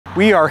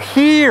We are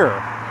here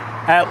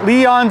at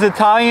Leon's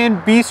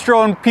Italian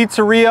Bistro and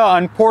Pizzeria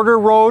on Porter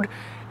Road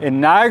in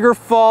Niagara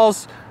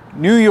Falls,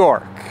 New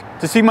York.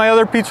 To see my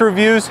other pizza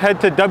reviews, head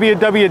to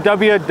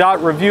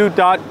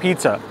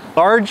www.review.pizza.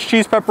 Large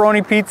cheese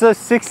pepperoni pizza,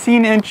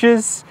 16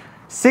 inches,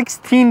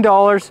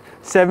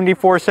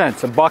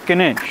 $16.74, $1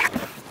 an inch.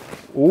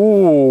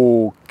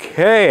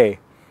 Okay.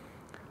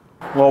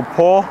 Little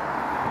pull.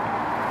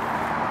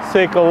 Let's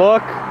take a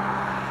look.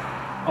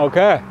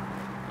 Okay.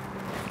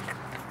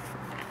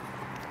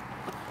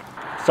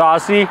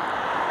 Saucy,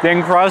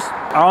 thin crust.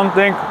 I don't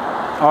think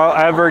I'll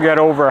ever get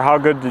over how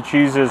good the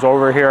cheese is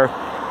over here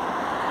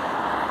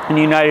in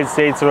the United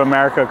States of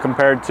America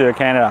compared to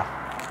Canada.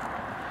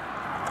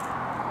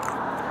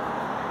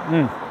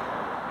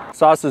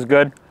 Sauce is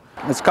good.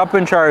 This cup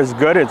and char is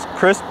good. It's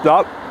crisped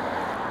up.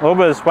 A little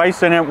bit of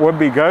spice in it would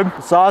be good.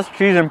 Sauce,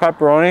 cheese, and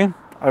pepperoni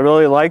I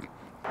really like.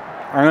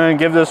 I'm gonna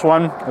give this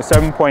one a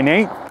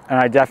 7.8, and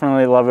I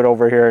definitely love it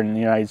over here in the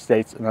United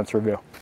States, and that's review.